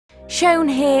Shown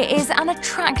here is an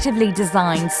attractively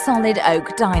designed solid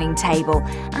oak dining table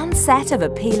and set of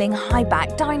appealing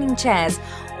high-back dining chairs,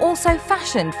 also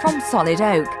fashioned from solid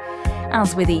oak.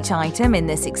 As with each item in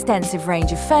this extensive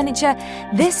range of furniture,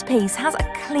 this piece has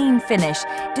a clean finish,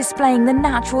 displaying the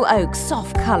natural oak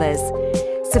soft colours.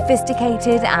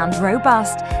 Sophisticated and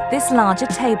robust, this larger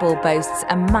table boasts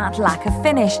a matte lacquer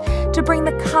finish to bring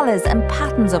the colours and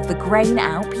patterns of the grain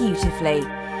out beautifully.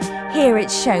 Here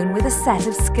it's shown with a set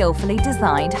of skillfully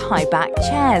designed high-back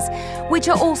chairs, which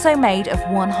are also made of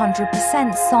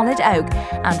 100% solid oak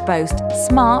and boast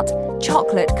smart,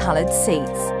 chocolate-coloured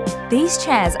seats. These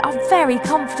chairs are very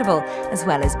comfortable, as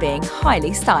well as being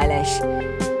highly stylish.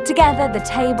 Together, the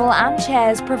table and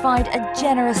chairs provide a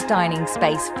generous dining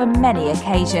space for many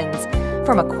occasions,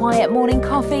 from a quiet morning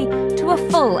coffee to a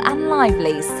full and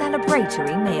lively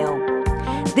celebratory meal.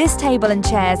 This table and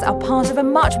chairs are part of a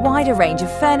much wider range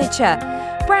of furniture.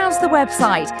 Browse the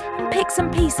website and pick some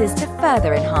pieces to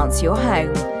further enhance your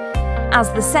home.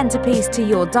 As the centrepiece to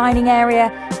your dining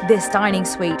area, this dining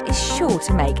suite is sure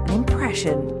to make an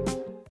impression.